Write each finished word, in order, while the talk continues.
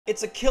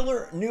It's a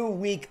killer new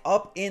week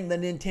up in the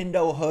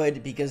Nintendo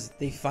hood because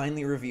they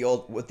finally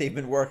revealed what they've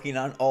been working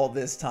on all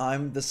this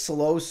time. The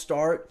slow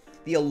start,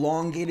 the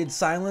elongated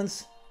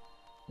silence,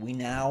 we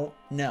now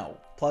know.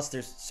 Plus,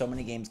 there's so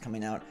many games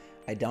coming out,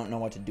 I don't know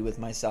what to do with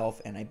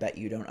myself, and I bet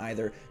you don't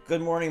either.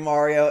 Good morning,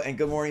 Mario, and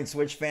good morning,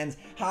 Switch fans.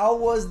 How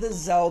was the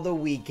Zelda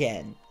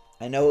weekend?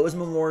 I know it was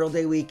Memorial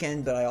Day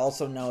weekend, but I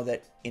also know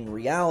that in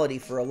reality,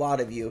 for a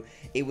lot of you,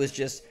 it was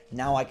just,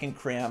 now I can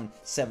cram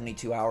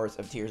 72 hours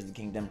of Tears of the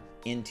Kingdom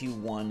into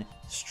one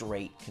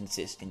straight,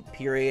 consistent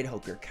period.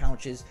 Hope your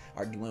couches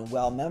are doing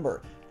well.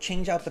 Remember,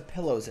 change out the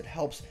pillows. It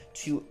helps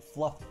to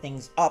fluff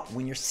things up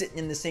when you're sitting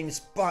in the same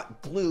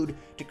spot, glued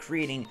to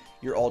creating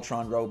your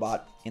Ultron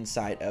robot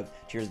inside of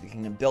Tears of the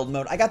Kingdom build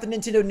mode. I got the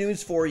Nintendo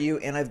news for you,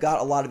 and I've got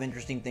a lot of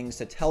interesting things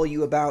to tell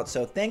you about,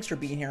 so thanks for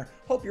being here.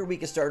 Hope your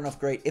week is starting off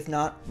great. If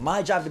not,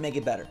 my job to make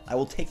it better. I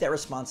will take that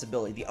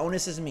responsibility. The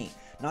onus is me,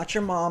 not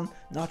your mom,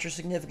 not your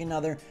significant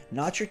other,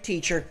 not your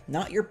teacher,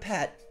 not your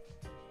pet,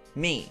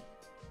 me.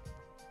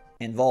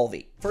 And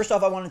Volvi. First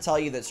off, I want to tell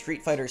you that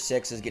Street Fighter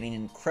 6 is getting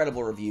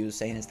incredible reviews,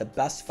 saying it's the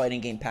best fighting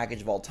game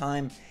package of all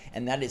time,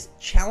 and that is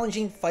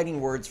challenging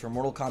fighting words for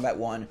Mortal Kombat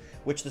 1,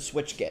 which the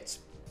Switch gets.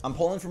 I'm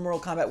pulling for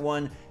Mortal Kombat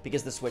 1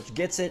 because the Switch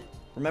gets it.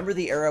 Remember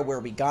the era where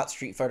we got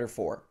Street Fighter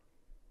 4.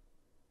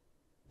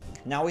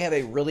 Now we have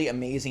a really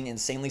amazing,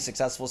 insanely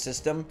successful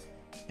system,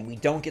 and we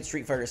don't get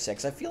Street Fighter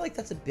 6. I feel like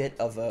that's a bit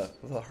of a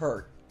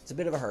hurt. It's a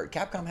bit of a hurt.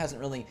 Capcom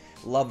hasn't really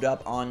loved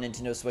up on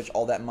Nintendo Switch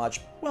all that much.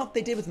 Well,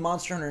 they did with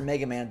Monster Hunter and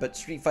Mega Man, but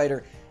Street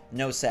Fighter,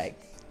 no say.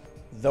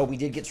 Though we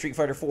did get Street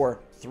Fighter 4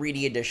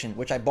 3D Edition,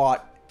 which I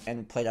bought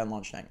and played on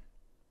launch night.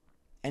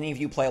 Any of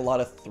you play a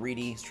lot of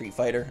 3D Street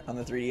Fighter on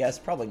the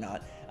 3DS? Probably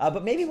not.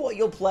 But maybe what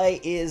you'll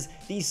play is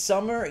the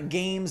Summer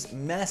Games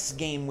Mess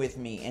game with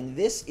me. And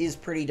this is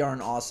pretty darn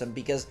awesome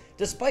because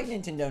despite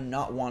Nintendo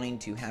not wanting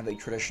to have a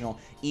traditional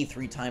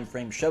E3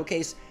 timeframe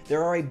showcase,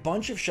 there are a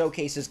bunch of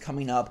showcases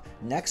coming up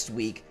next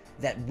week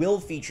that will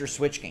feature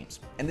Switch games.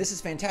 And this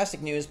is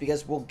fantastic news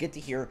because we'll get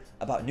to hear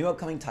about new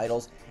upcoming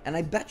titles, and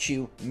I bet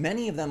you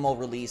many of them will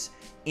release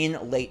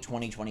in late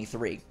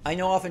 2023. I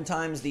know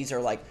oftentimes these are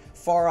like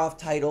far off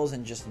titles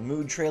and just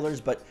mood trailers,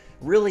 but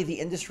really the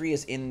industry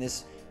is in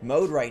this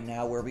mode right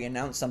now where we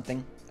announce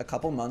something a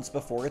couple months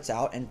before it's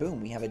out and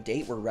boom, we have a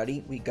date, we're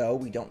ready, we go,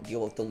 we don't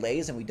deal with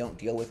delays and we don't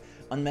deal with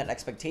unmet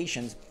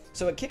expectations.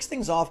 So it kicks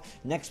things off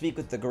next week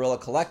with the Guerrilla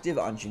Collective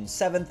on June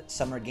 7th.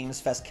 Summer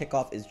Games Fest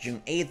kickoff is June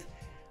 8th.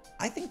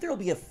 I think there will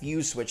be a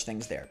few Switch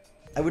things there.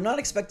 I would not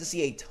expect to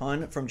see a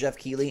ton from Jeff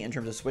Keighley in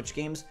terms of Switch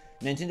games.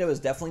 Nintendo is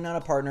definitely not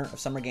a partner of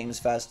Summer Games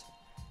Fest,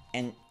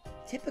 and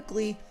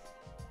typically,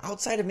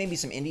 outside of maybe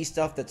some indie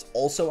stuff that's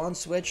also on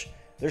Switch,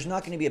 there's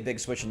not going to be a big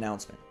Switch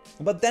announcement.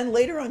 But then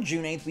later on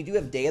June 8th, we do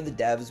have Day of the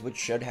Devs, which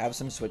should have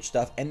some Switch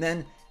stuff, and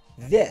then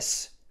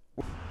this.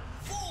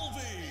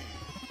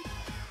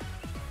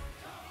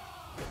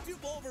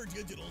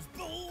 Digital's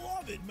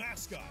beloved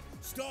mascot,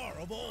 star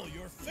of all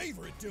your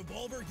favorite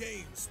Devolver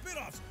games,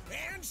 spin-offs,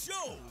 and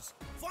shows,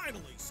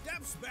 finally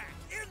steps back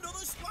into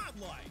the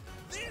spotlight.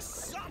 This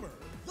summer,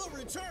 the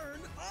return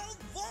of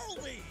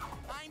Volvi.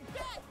 I'm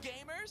back,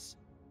 gamers.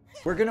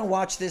 We're gonna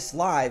watch this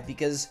live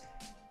because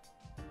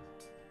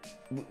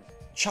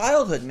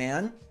childhood,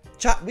 man.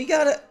 We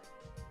gotta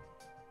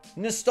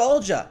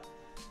nostalgia,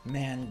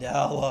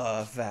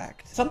 Mandela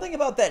effect. Something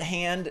about that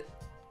hand.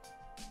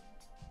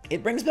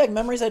 It brings back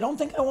memories I don't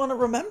think I want to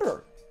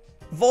remember.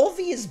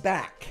 Volvi is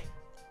back.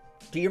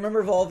 Do you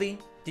remember Volvi?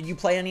 Did you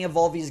play any of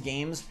Volvi's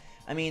games?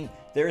 I mean,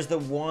 there's the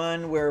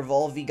one where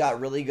Volvi got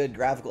really good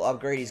graphical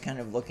upgrade. He's kind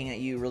of looking at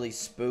you really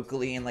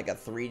spookily in like a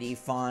 3D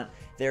font.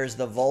 There's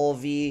the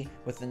Volvi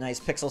with the nice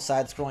pixel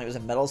side scrolling. It was a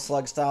Metal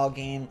Slug style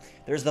game.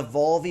 There's the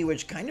Volvi,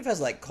 which kind of has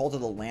like Cult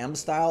of the Lamb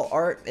style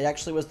art. It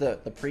actually was the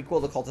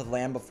prequel to Cult of the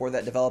Lamb before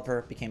that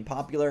developer became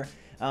popular.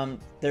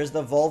 There's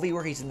the Volvi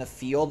where he's in the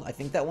field. I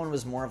think that one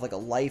was more of like a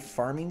life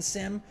farming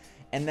sim.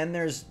 And then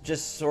there's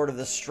just sort of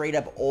the straight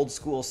up old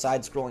school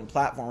side-scrolling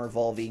platformer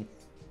Volvi.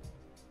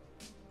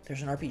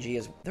 There's an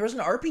RPG there was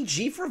an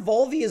RPG for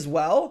Volvi as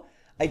well?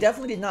 I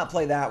definitely did not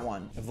play that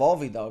one.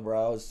 Volvi though,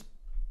 bros.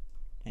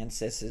 And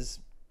sisses.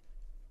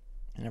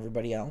 And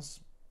everybody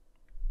else.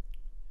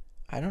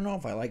 I don't know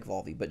if I like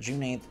Volvi, but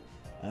June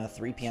 8th,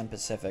 3 p.m.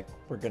 Pacific,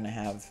 we're gonna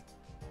have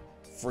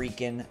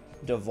freaking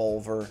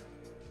Devolver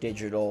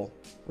Digital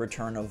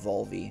Return of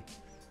Volvi.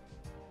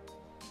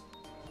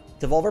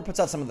 Devolver puts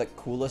out some of the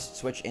coolest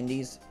Switch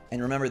indies,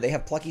 and remember, they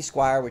have Plucky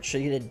Squire, which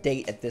should get a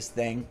date at this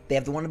thing. They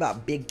have the one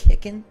about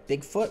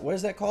Bigfoot, what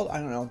is that called? I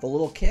don't know, the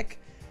little kick.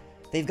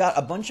 They've got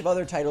a bunch of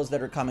other titles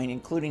that are coming,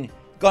 including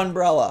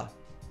Gunbrella,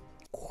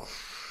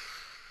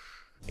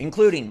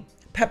 including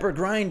Pepper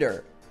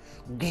Grinder.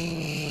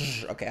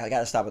 Okay, I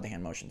gotta stop with the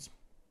hand motions.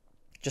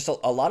 Just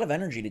a lot of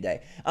energy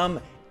today.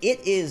 It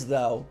is,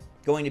 though,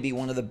 going to be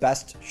one of the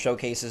best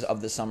showcases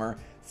of the summer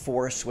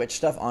for Switch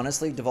stuff.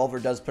 Honestly,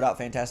 Devolver does put out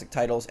fantastic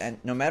titles, and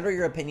no matter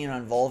your opinion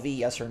on Volvi,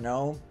 yes or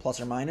no, plus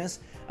or minus,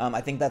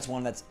 I think that's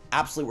one that's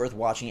absolutely worth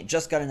watching. It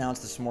just got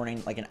announced this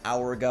morning, like an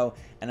hour ago,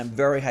 and I'm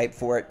very hyped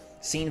for it.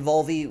 Seeing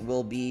Volvi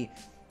will be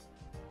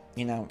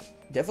you know,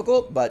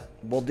 difficult, but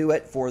we'll do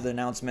it for the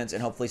announcements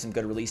and hopefully some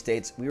good release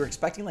dates. We were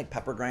expecting like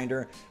Pepper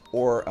Grinder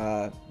or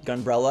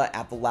Gunbrella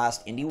at the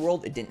last Indie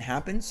World. It didn't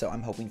happen, so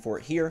I'm hoping for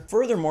it here.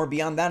 Furthermore,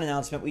 beyond that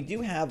announcement, we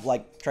do have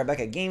like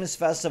Tribeca Games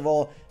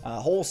Festival,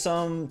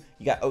 Wholesome,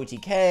 you got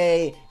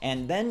OTK,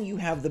 and then you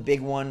have the big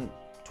one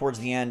towards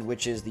the end,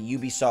 which is the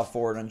Ubisoft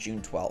Forward on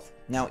June 12th.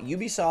 Now,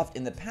 Ubisoft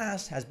in the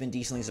past has been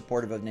decently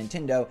supportive of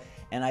Nintendo,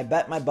 and I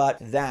bet my butt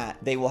that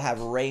they will have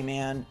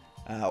Rayman,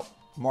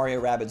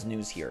 Mario Rabbids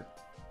news here.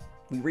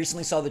 We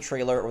recently saw the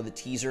trailer or the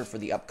teaser for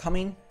the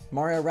upcoming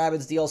Mario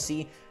Rabbids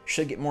DLC.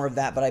 Should get more of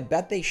that, but I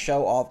bet they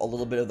show off a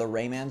little bit of the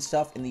Rayman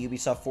stuff in the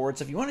Ubisoft Forward.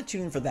 So if you want to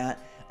tune in for that,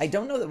 I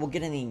don't know that we'll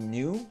get any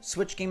new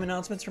Switch game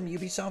announcements from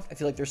Ubisoft. I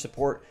feel like their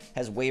support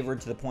has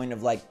wavered to the point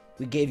of like,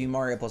 we gave you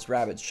Mario plus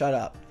Rabbids, shut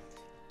up.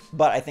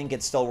 But I think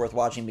it's still worth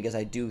watching because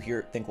I do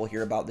think we'll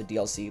hear about the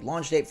DLC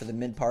launch date for the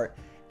mid part,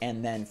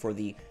 and then for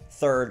the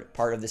third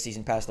part of the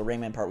season pass, the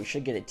Rayman part, we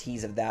should get a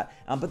tease of that.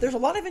 But there's a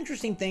lot of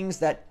interesting things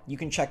that you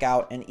can check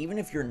out, and even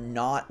if you're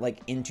not like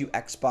into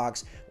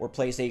Xbox or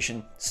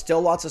PlayStation,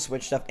 still lots of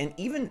Switch stuff. And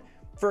even,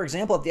 for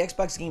example, at the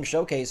Xbox Game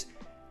Showcase,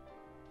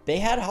 they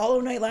had Hollow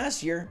Knight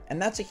last year,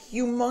 and that's a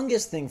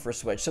humongous thing for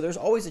Switch. So there's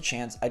always a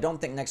chance. I don't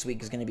think next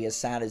week is going to be as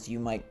sad as you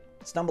might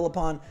stumble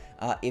upon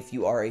if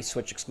you are a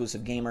Switch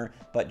exclusive gamer.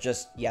 But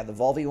just, yeah, the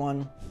Volvi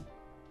one,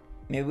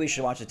 maybe we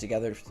should watch it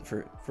together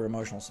for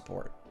emotional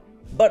support.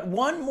 But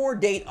one more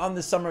date on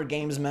the Summer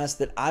Games mess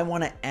that I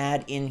want to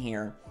add in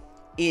here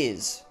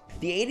is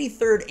the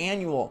 83rd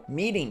annual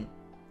meeting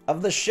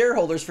of the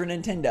shareholders for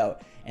Nintendo.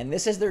 And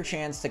this is their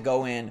chance to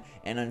go in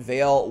and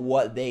unveil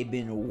what they've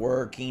been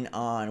working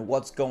on,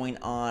 what's going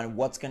on,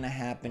 what's going to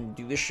happen.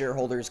 Do the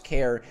shareholders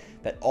care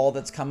that all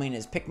that's coming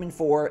is Pikmin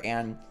 4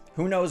 and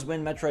who knows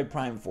when Metroid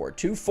Prime 4?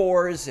 2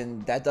 4s,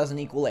 and that doesn't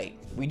equal 8.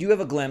 We do have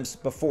a glimpse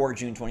before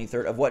June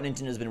 23rd of what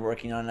Nintendo's been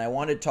working on, and I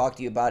wanted to talk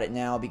to you about it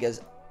now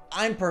because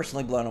I'm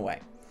personally blown away.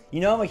 You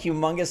know, I'm a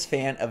humongous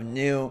fan of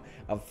new,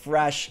 of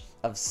fresh,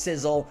 of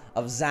sizzle,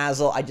 of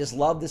zazzle. I just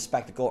love the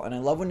spectacle, and I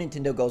love when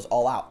Nintendo goes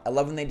all out. I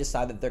love when they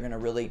decide that they're going to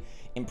really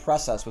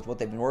impress us with what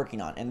they've been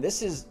working on, and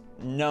this is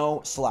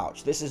no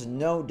slouch. This is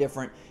no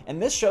different, and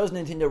this shows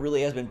Nintendo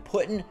really has been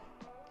putting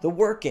the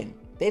work in.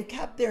 They've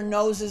kept their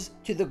noses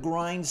to the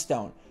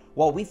grindstone.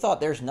 While we thought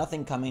there's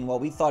nothing coming, while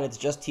we thought it's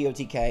just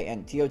TOTK,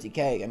 and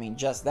TOTK, I mean,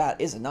 just that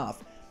is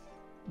enough,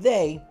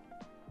 they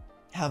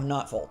have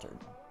not faltered.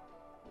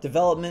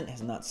 Development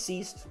has not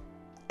ceased.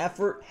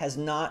 Effort has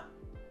not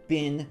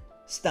been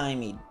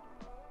stymied.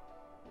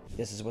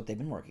 This is what they've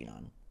been working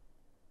on.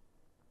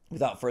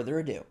 Without further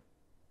ado,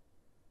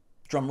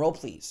 drum roll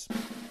please.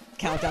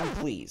 Countdown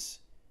please.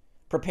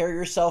 Prepare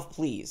yourself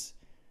please.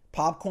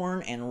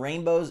 Popcorn and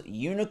rainbows,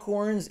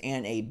 unicorns,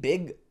 and a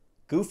big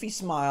goofy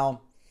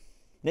smile.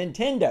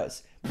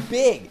 Nintendo's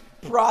big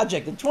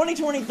project in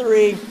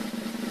 2023.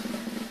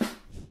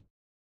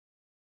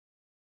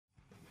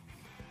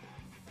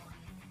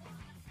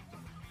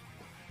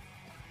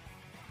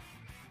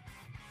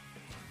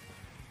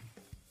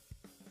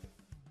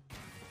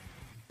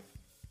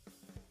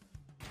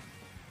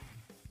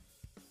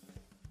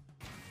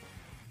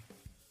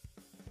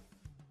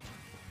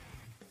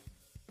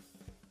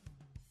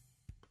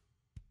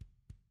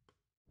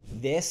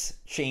 This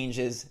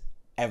changes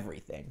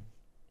everything.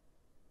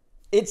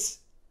 It's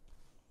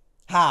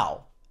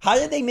how? How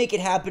did they make it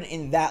happen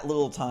in that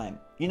little time?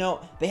 You know,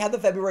 they had the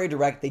February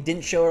Direct. They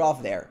didn't show it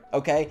off there,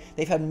 okay?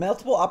 They've had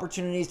multiple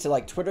opportunities to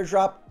like Twitter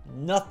drop,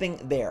 nothing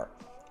there.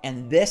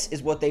 And this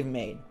is what they've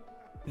made.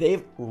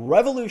 They've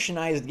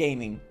revolutionized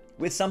gaming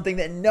with something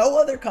that no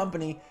other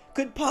company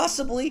could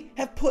possibly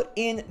have put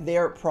in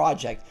their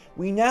project.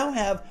 We now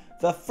have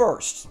the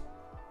first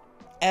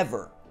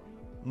ever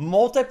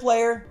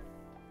multiplayer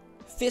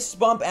fist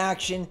bump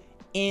action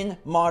in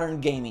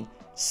modern gaming.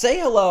 Say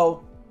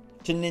hello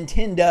to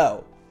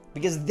Nintendo,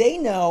 because they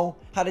know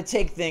how to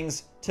take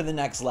things to the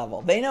next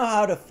level. They know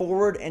how to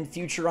forward and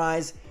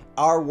futurize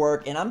our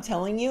work, and I'm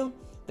telling you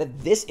that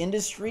this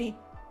industry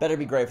better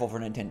be grateful for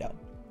Nintendo.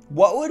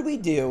 What would we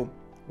do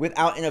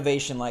without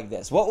innovation like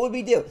this? What would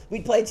we do?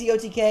 We'd play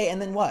TOTK,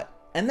 and then what?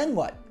 And then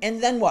what?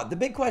 And then what? The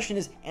big question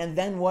is, and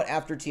then what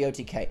after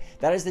TOTK?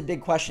 That is the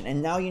big question,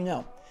 and now you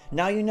know.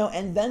 Now you know,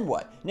 and then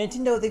what?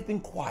 Nintendo, they've been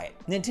quiet.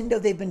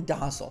 Nintendo, they've been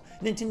docile.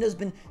 Nintendo's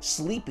been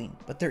sleeping,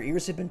 but their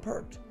ears have been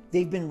perked.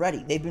 They've been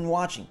ready. They've been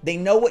watching. They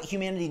know what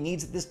humanity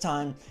needs at this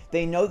time.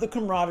 They know the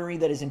camaraderie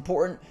that is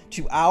important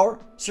to our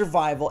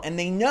survival, and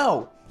they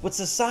know what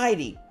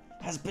society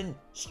has been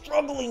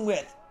struggling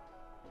with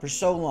for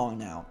so long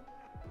now.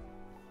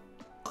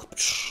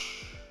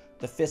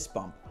 The fist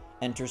bump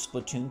enters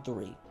Splatoon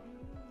 3.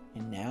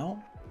 And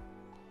now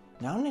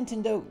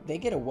Nintendo, they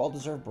get a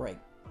well-deserved break.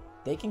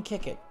 They can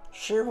kick it.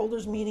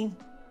 Shareholders meeting?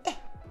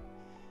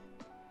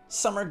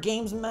 Summer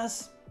Games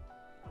mess?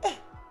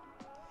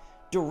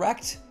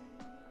 Direct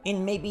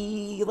in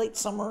maybe late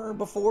summer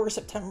before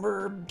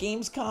September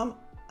Gamescom?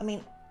 I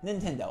mean,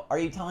 Nintendo, are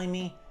you telling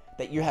me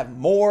that you have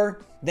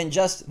more than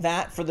just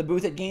that for the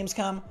booth at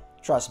Gamescom?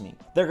 Trust me.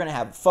 They're going to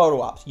have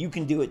photo ops. You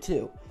can do it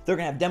too. They're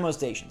going to have demo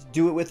stations.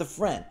 Do it with a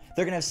friend.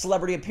 They're going to have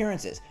celebrity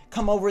appearances.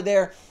 Come over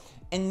there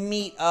and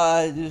meet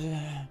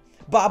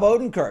Bob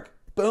Odenkirk.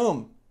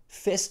 Boom.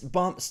 Fist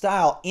bump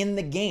style in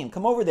the game.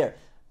 Come over there.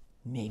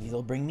 Maybe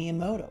they'll bring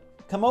Miyamoto.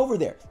 Come over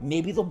there.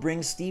 Maybe they'll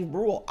bring Steve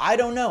Brule. I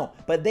don't know.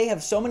 But they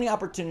have so many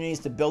opportunities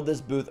to build this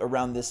booth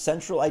around this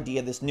central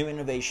idea, this new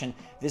innovation,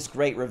 this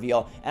great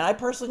reveal. And I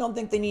personally don't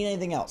think they need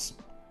anything else.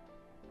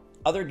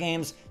 Other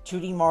games,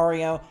 2D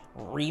Mario,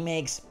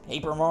 remakes,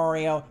 Paper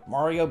Mario,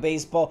 Mario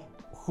Baseball.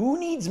 Who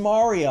needs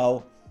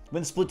Mario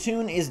when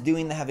Splatoon is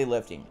doing the heavy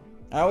lifting?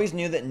 I always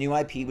knew that new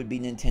IP would be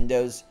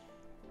Nintendo's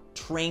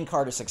train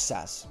car to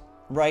success,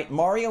 right?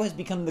 Mario has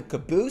become the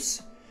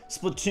caboose.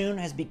 Splatoon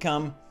has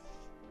become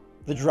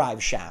the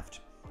drive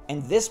shaft.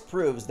 And this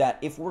proves that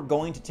if we're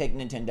going to take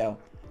Nintendo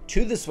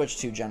to the Switch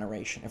 2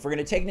 generation, if we're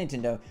going to take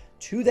Nintendo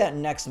to that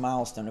next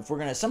milestone, if we're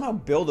going to somehow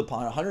build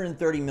upon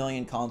 130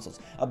 million consoles,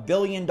 $1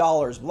 billion,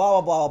 blah,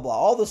 blah, blah, blah,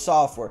 all the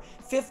software,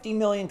 50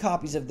 million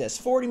copies of this,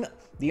 40 million,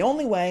 the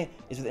only way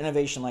is with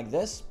innovation like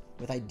this,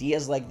 with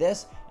ideas like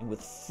this, and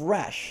with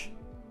fresh,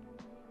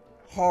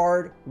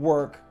 hard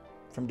work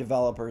from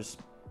developers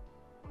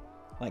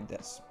like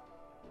this.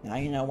 Now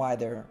you know why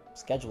their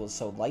schedule is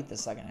so light the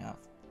second half.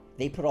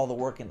 They put all the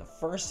work in the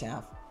first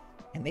half,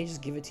 and they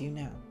just give it to you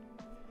now.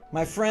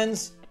 My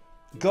friends,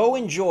 go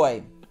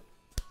enjoy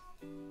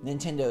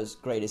Nintendo's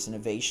greatest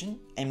innovation.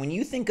 And when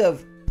you think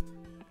of,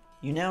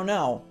 you now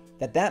know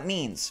that that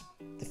means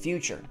the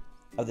future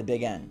of the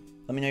Big N.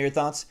 Let me know your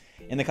thoughts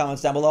in the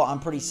comments down below. I'm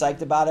pretty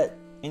psyched about it.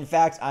 In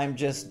fact, I'm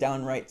just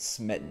downright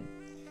smitten.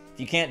 If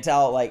you can't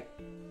tell, like,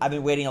 I've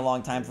been waiting a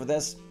long time for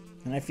this,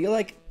 and I feel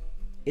like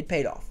it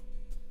paid off.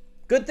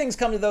 Good things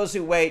come to those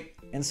who wait,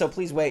 and so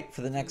please wait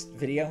for the next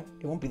video.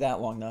 It won't be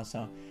that long, though,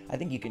 so I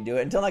think you can do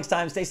it. Until next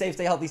time, stay safe,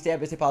 stay healthy, stay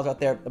happy, stay positive out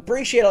there.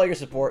 Appreciate all your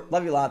support.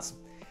 Love you lots.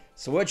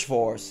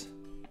 SwitchForce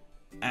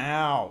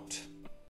out.